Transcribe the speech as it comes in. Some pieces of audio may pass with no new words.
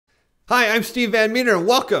Hi, I'm Steve Van Metre, and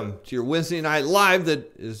welcome to your Wednesday Night Live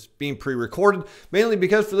that is being pre-recorded, mainly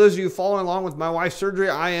because for those of you following along with my wife's surgery,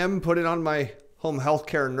 I am putting on my home health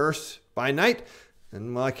care nurse by night,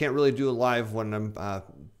 and well, I can't really do a live when I'm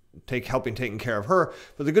taking care of her.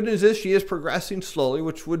 But the good news is she is progressing slowly,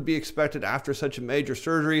 which would be expected after such a major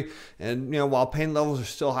surgery. And while pain levels are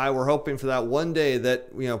still high, we're hoping for that one day that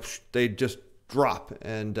they just drop,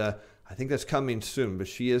 and I think that's coming soon. But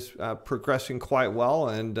she is progressing quite well,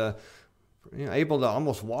 and able to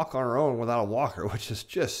almost walk on her own without a walker, which is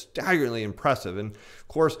just staggeringly impressive. And of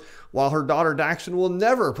course, while her daughter Daxton will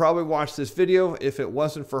never probably watch this video, if it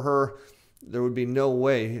wasn't for her, there would be no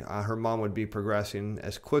way her mom would be progressing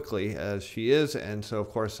as quickly as she is. And so, of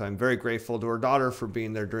course, I'm very grateful to her daughter for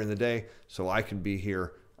being there during the day so I can be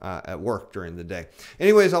here at work during the day.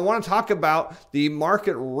 Anyways, I want to talk about the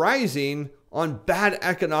market rising on bad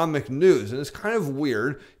economic news. And it's kind of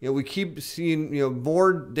weird. We keep seeing,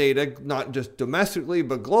 more data, not just domestically,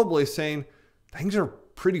 but globally, saying things are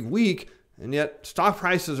pretty weak, and yet stock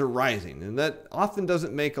prices are rising. And that often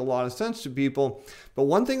doesn't make a lot of sense to people. But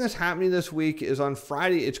one thing that's happening this week is on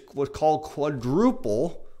Friday, it's what's called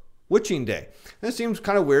quadruple witching day. And it seems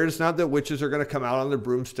kind of weird. It's not that witches are going to come out on their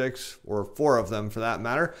broomsticks, or 4 of them for that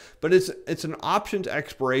matter, but it's an options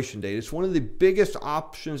expiration date. It's one of the biggest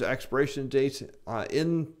options expiration dates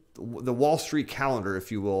in the Wall Street calendar,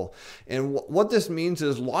 if you will. And what this means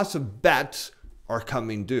is lots of bets are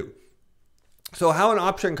coming due. So how an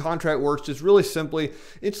option contract works is really simply,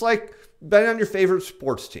 it's like betting on your favorite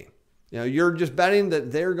sports team. You're just betting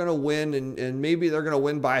that they're going to win, and maybe they're going to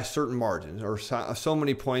win by a certain margin or so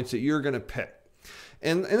many points that you're going to pick.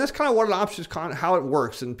 And that's kind of what an options how it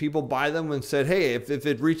works. And people buy them and said, hey, if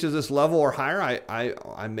it reaches this level or higher,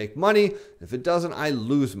 I make money. If it doesn't, I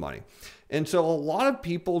lose money. And so a lot of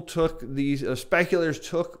people took these, speculators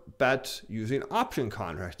took bets using option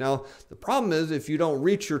contracts. Now, the problem is if you don't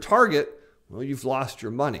reach your target, well, you've lost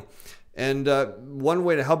your money. And one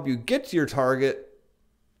way to help you get to your target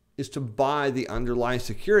is to buy the underlying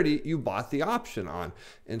security you bought the option on.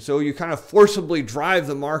 And so you kind of forcibly drive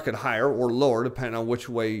the market higher or lower, depending on which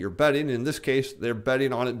way you're betting. In this case, they're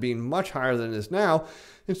betting on it being much higher than it is now.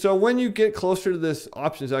 And so when you get closer to this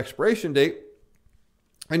options expiration date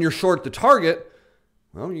and you're short the target,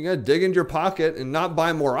 well, you got to dig into your pocket and not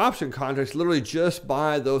buy more option contracts, literally just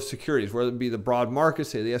buy those securities, whether it be the broad market,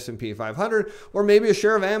 say the S&P 500, or maybe a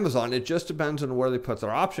share of Amazon. It just depends on where they put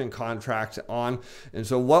their option contracts on. And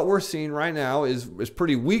so what we're seeing right now is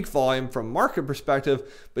pretty weak volume from market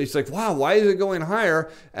perspective, but it's like, wow, why is it going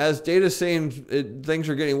higher? As data saying things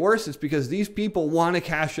are getting worse, it's because these people want to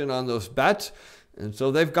cash in on those bets. And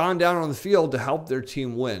so they've gone down on the field to help their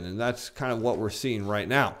team win. And that's kind of what we're seeing right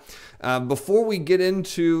now. Before we get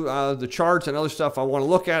into the charts and other stuff I want to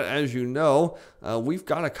look at, as you know, we've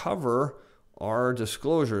got to cover our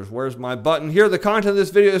disclosures. Where's my button? Here, the content of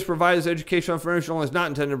this video is provided as educational information only, is not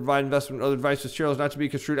intended to provide investment or other advice. This channel is not to be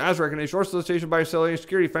construed as recommendation or solicitation by selling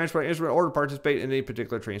security, financial instrument, or to participate in any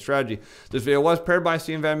particular trading strategy. This video was prepared by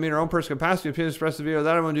Steven Van Metre, own personal capacity. Opinions expressed in the video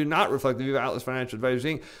that I do not reflect the view of Atlas Financial Advisors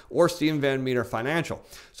Inc. or Steven Van Metre Financial.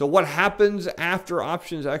 So what happens after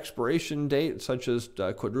options expiration date, such as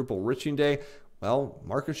quadruple witching day? Well,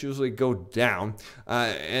 markets usually go down,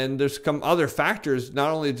 and there's some other factors. Not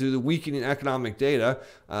only do the weakening economic data,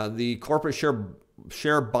 the corporate share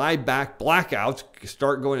buyback blackouts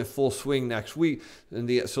start going in full swing next week.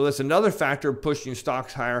 And so that's another factor pushing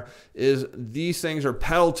stocks higher, is these things are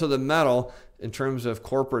pedal to the metal in terms of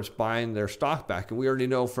corporates buying their stock back. And we already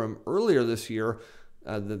know from earlier this year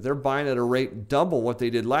that they're buying at a rate double what they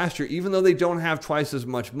did last year, even though they don't have twice as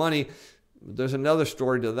much money. There's another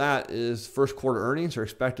story to that, is first quarter earnings are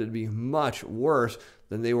expected to be much worse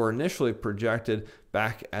than they were initially projected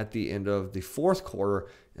back at the end of the fourth quarter.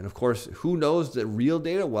 And of course, who knows the real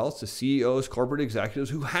data? Well, it's the CEOs, corporate executives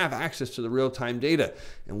who have access to the real-time data.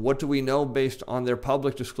 And what do we know based on their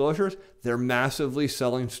public disclosures? They're massively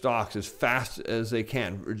selling stocks as fast as they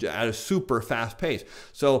can, at a super fast pace.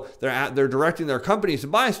 So they're directing their companies to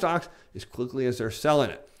buy stocks as quickly as they're selling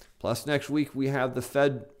it. Plus, next week, we have the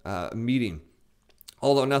Fed meeting.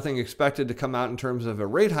 Although nothing expected to come out in terms of a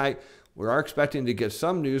rate hike, we are expecting to get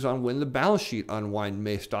some news on when the balance sheet unwind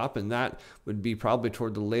may stop, and that would be probably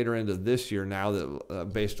toward the later end of this year now,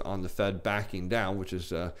 that based on the Fed backing down, which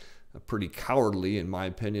is pretty cowardly, in my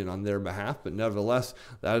opinion, on their behalf. But nevertheless,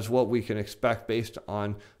 that is what we can expect based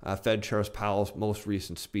on Fed Chair Powell's most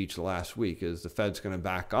recent speech last week, is the Fed's going to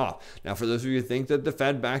back off. Now, for those of you who think that the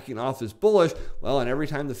Fed backing off is bullish, well, and every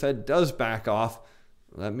time the Fed does back off,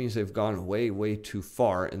 that means they've gone way, way too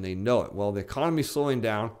far, and they know it. Well, the economy's slowing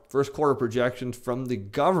down. First quarter projections from the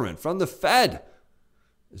government, from the Fed,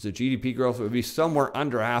 is the GDP growth would be somewhere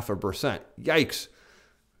under 0.5%. Yikes.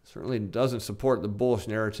 Certainly doesn't support the bullish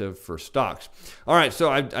narrative for stocks. All right, so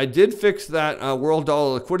I did fix that world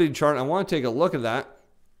dollar liquidity chart. I want to take a look at that.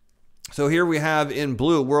 So here we have in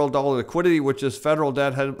blue world dollar liquidity, which is federal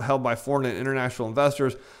debt held by foreign and international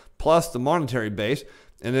investors, plus the monetary base.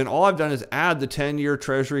 And then all I've done is add the 10-year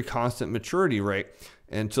Treasury constant maturity rate.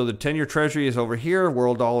 And so the 10-year Treasury is over here,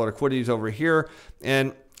 world dollar liquidity is over here.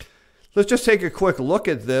 And let's just take a quick look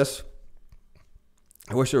at this.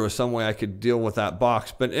 I wish there was some way I could deal with that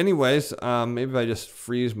box. But anyways, maybe if I just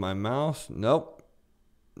freeze my mouse. Nope.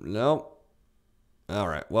 All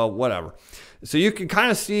right, well, whatever. So you can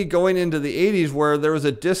kind of see going into the 80s where there was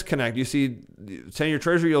a disconnect. You see 10-year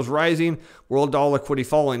Treasury yields rising, world dollar liquidity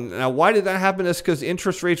falling. Now, why did that happen? It's because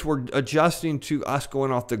interest rates were adjusting to us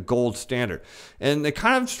going off the gold standard. And they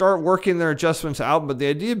kind of start working their adjustments out, but the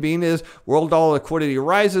idea being is world dollar liquidity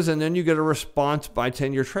rises, and then you get a response by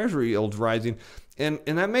 10-year Treasury yields rising. And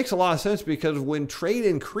that makes a lot of sense because when trade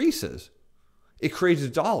increases, it creates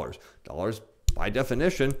dollars. Dollars, by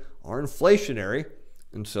definition, are inflationary.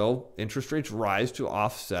 And so interest rates rise to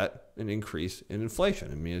offset an increase in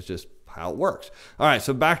inflation. I mean, it's just how it works. All right,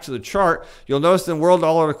 so back to the chart. You'll notice the world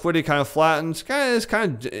dollar liquidity kind of flattens. It's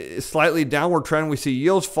kind of slightly downward trend. We see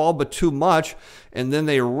yields fall, but too much. And then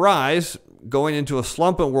they rise, going into a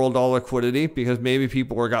slump in world dollar liquidity because maybe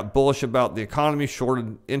people got bullish about the economy,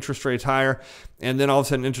 shorted interest rates higher. And then all of a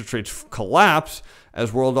sudden interest rates collapse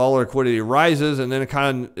as world dollar liquidity rises, and then it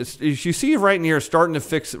kind of, you see right in here, starting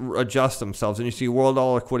to adjust themselves, and you see world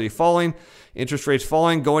dollar liquidity falling, interest rates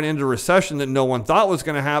falling, going into recession that no one thought was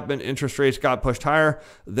going to happen. Interest rates got pushed higher,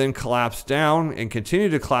 then collapsed down and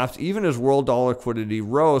continued to collapse even as world dollar liquidity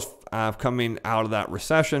rose coming out of that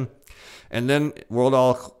recession. And then world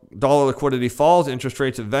dollar liquidity falls, interest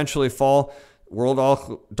rates eventually fall. World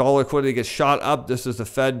dollar liquidity gets shot up. This is the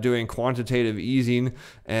Fed doing quantitative easing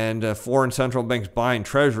and foreign central banks buying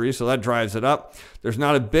treasuries, so that drives it up. There's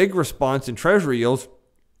not a big response in treasury yields,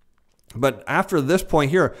 but after this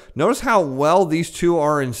point here, notice how well these two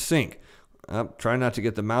are in sync. Try not to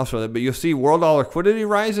get the mouse with it, but you'll see world dollar liquidity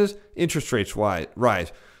rises, interest rates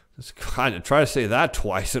rise. Let's kind of try to say that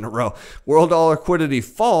twice in a row. World dollar liquidity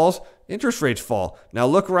falls, interest rates fall. Now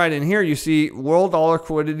look right in here, you see world dollar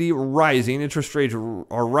liquidity rising, interest rates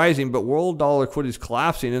are rising, but world dollar liquidity is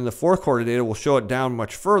collapsing. In the fourth quarter data, we'll show it down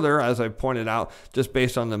much further, as I pointed out, just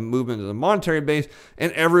based on the movement of the monetary base,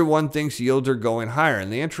 and everyone thinks yields are going higher.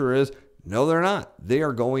 And the answer is, no, they're not. They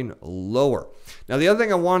are going lower. Now, the other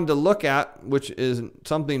thing I wanted to look at, which is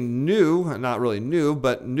something new, not really new,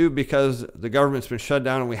 but new because the government's been shut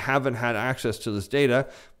down and we haven't had access to this data.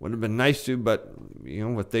 Would have been nice to, but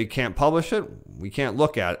if they can't publish it, we can't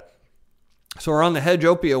look at it. So we're on the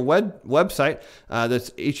Hedgopia website,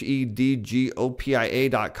 that's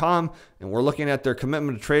hedgopia.com, and we're looking at their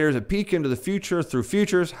commitment to traders, a peek into the future through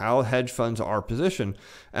futures, how hedge funds are positioned.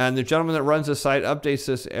 And the gentleman that runs the site updates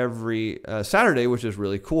this every Saturday, which is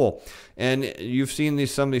really cool. And you've seen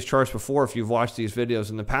some of these charts before if you've watched these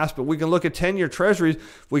videos in the past, but we can look at 10-year treasuries.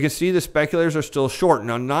 We can see the speculators are still short.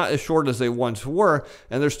 Now, not as short as they once were,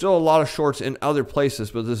 and there's still a lot of shorts in other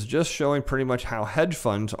places, but this is just showing pretty much how hedge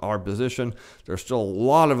funds are positioned. There's still a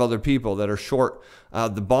lot of other people that are short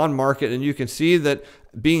the bond market, and you can see that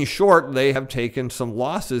being short, they have taken some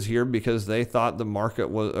losses here because they thought the market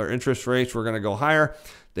or interest rates were going to go higher.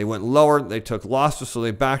 They went lower, they took losses, so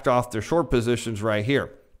they backed off their short positions right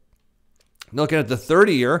here. Looking at the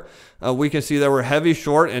 30-year, we can see they were heavy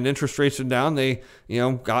short and interest rates are down. They,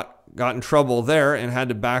 got in trouble there and had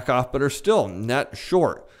to back off, but are still net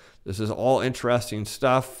short. This is all interesting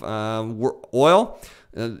stuff. Oil,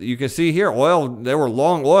 you can see here, oil, they were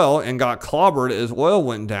long oil and got clobbered as oil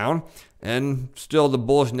went down. And still the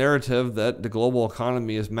bullish narrative that the global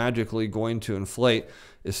economy is magically going to inflate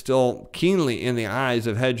is still keenly in the eyes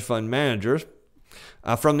of hedge fund managers.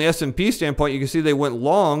 From the S&P standpoint, you can see they went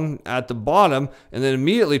long at the bottom and then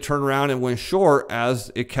immediately turned around and went short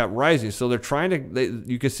as it kept rising. So they're trying to,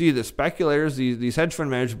 you can see that speculators, these hedge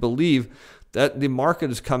fund managers believe that the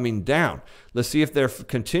market is coming down. Let's see if they're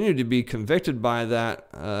continue to be convicted by that.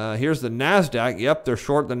 Here's the NASDAQ. Yep, they're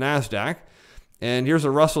short the NASDAQ. And here's the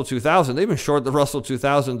Russell 2000. They've been short the Russell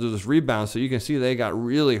 2000 through this rebound, so you can see they got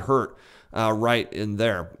really hurt right in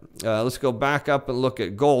there. Let's go back up and look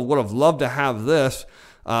at gold. Would have loved to have this,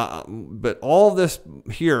 but all this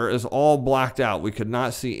here is all blacked out. We could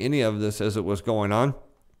not see any of this as it was going on.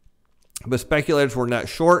 But speculators were net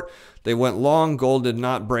short. They went long. Gold did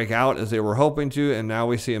not break out as they were hoping to, and now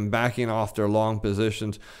we see them backing off their long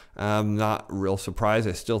positions. Not real surprise.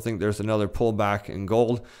 I still think there's another pullback in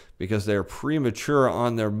gold because they're premature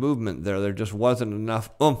on their movement there. There just wasn't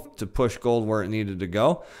enough oomph to push gold where it needed to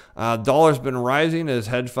go. Dollar's been rising as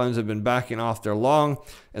hedge funds have been backing off their long.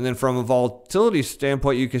 And then from a volatility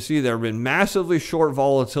standpoint, you can see there have been massively short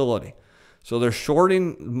volatility. So they're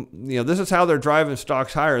shorting, this is how they're driving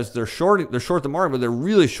stocks higher, is they're short the market, but they're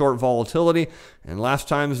really short volatility. And last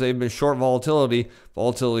times they've been short volatility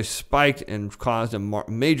spiked and caused a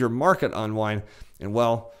major market unwind. And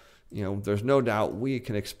well, there's no doubt we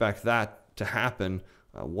can expect that to happen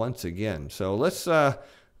once again. So let's,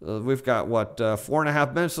 we've got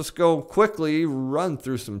 4.5 minutes. Let's go quickly run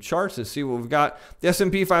through some charts and see what we've got. The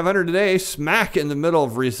S&P 500 today, smack in the middle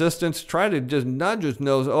of resistance, tried to just nudge its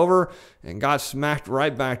nose over and got smacked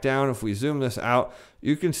right back down. If we zoom this out,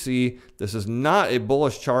 you can see this is not a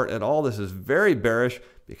bullish chart at all. This is very bearish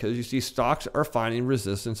because you see stocks are finding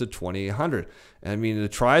resistance at 2,800. I mean, they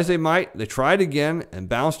try as they might, they tried again and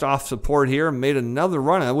bounced off support here and made another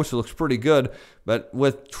run at it, which looks pretty good. But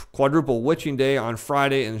with quadruple witching day on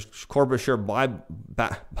Friday and corporate share buyback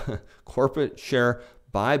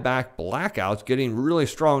blackouts getting really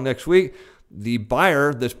strong next week, the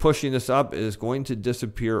buyer that's pushing this up is going to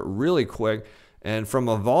disappear really quick. And from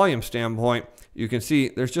a volume standpoint, you can see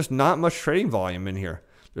there's just not much trading volume in here.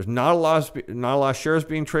 There's not a lot of shares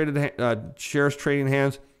being traded, shares trading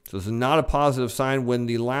hands. So this is not a positive sign when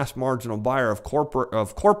the last marginal buyer of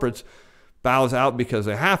corporates bows out because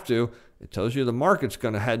they have to. It tells you the market's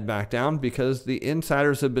going to head back down because the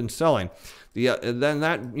insiders have been selling. Then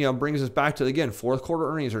that brings us back to, again, fourth quarter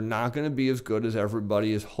earnings are not going to be as good as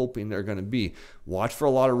everybody is hoping they're going to be. Watch for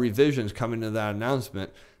a lot of revisions coming to that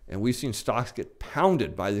announcement. And we've seen stocks get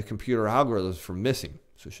pounded by the computer algorithms for missing.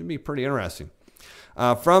 So it should be pretty interesting.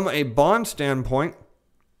 From a bond standpoint,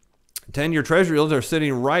 10-year treasury yields are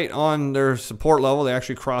sitting right on their support level. They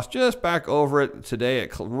actually crossed just back over it today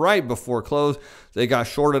right before close. They got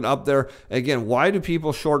shorted up there. Again, why do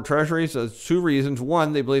people short treasuries? There's two reasons.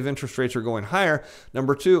 One, they believe interest rates are going higher.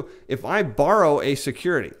 Number two, if I borrow a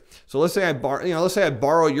security, so let's say I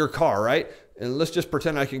borrow your car, right? And let's just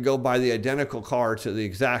pretend I can go buy the identical car to the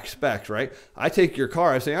exact specs, right? I take your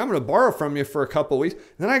car, I say, I'm going to borrow from you for a couple of weeks.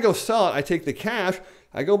 Then I go sell it. I take the cash.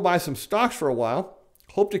 I go buy some stocks for a while,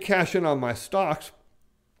 hope to cash in on my stocks,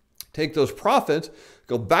 take those profits,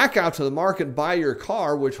 go back out to the market, buy your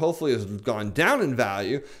car, which hopefully has gone down in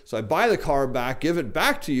value. So I buy the car back, give it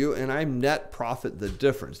back to you, and I net profit the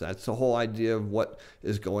difference. That's the whole idea of what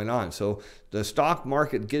is going on. So the stock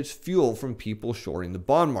market gets fuel from people shorting the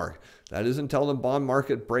bond market. That is until the bond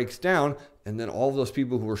market breaks down, and then all of those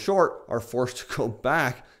people who are short are forced to go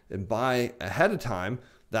back and buy ahead of time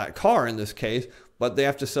that car in this case, but they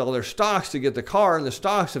have to sell their stocks to get the car, and the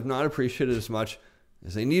stocks have not appreciated as much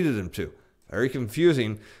as they needed them to. Very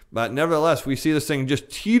confusing, but nevertheless, we see this thing just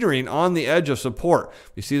teetering on the edge of support.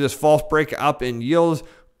 We see this false break up in yields,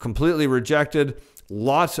 completely rejected.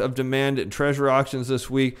 Lots of demand at treasury auctions this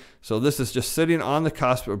week. So this is just sitting on the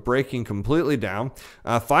cusp of breaking completely down.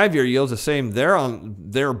 5-year yields the same.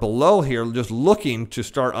 They're below here, just looking to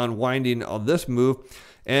start unwinding of this move.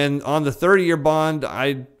 And on the 30-year bond,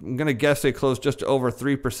 I'm going to guess they closed just over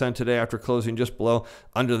 3% today after closing just below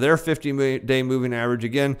under their 50-day moving average.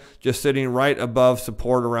 Again, just sitting right above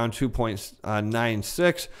support around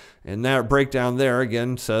 2.96. And that breakdown there,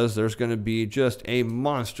 again, says there's going to be just a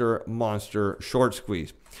monster short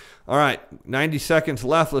squeeze. All right, 90 seconds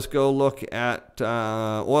left. Let's go look at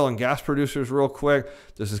oil and gas producers real quick.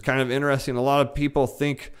 This is kind of interesting. A lot of people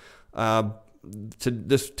think to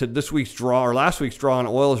this week's draw or last week's draw on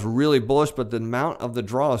oil is really bullish, but the amount of the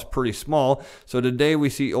draw is pretty small. So today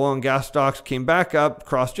we see oil and gas stocks came back up,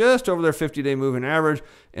 crossed just over their 50-day moving average,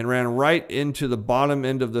 and ran right into the bottom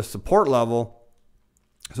end of the support level.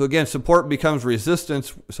 So again, support becomes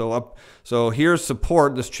resistance. So here's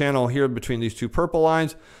support, this channel here between these two purple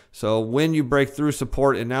lines. So when you break through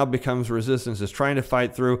support, it now becomes resistance. It's trying to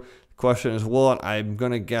fight through. Question is, will it? I'm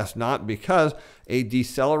going to guess not, because a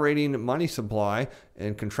decelerating money supply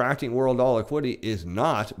and contracting world oil liquidity is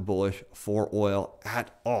not bullish for oil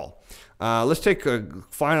at all. Let's take a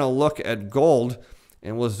final look at gold,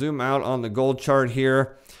 and we'll zoom out on the gold chart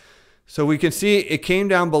here. So we can see it came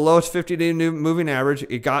down below its 50-day moving average.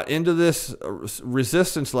 It got into this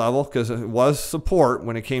resistance level because it was support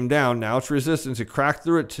when it came down. Now it's resistance. It cracked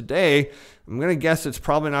through it today. I'm going to guess it's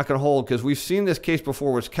probably not going to hold because we've seen this case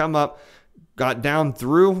before where it's come up, got down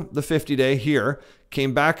through the 50-day here,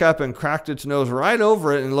 came back up and cracked its nose right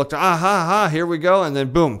over it and looked, here we go, and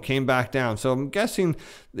then boom, came back down. So I'm guessing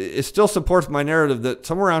it still supports my narrative that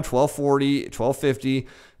somewhere around 1240, 1250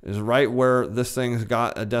 is right where this thing's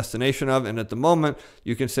got a destination of. And at the moment,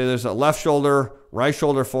 you can say there's a left shoulder, right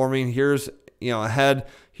shoulder forming. Here's, a head.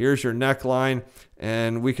 Here's your neckline.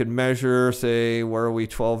 And we could measure, say, where are we,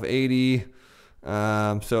 1280.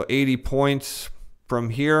 So 80 points from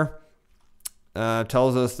here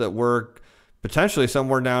tells us that we're potentially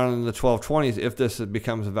somewhere down in the 1220s if this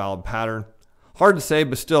becomes a valid pattern. Hard to say,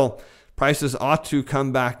 but still, prices ought to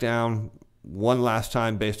come back down one last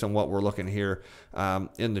time based on what we're looking here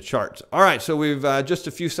in the charts. All right, so we've just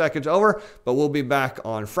a few seconds over, but we'll be back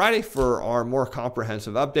on Friday for our more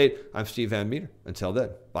comprehensive update. I'm Steve Van Metre. Until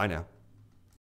then, bye now.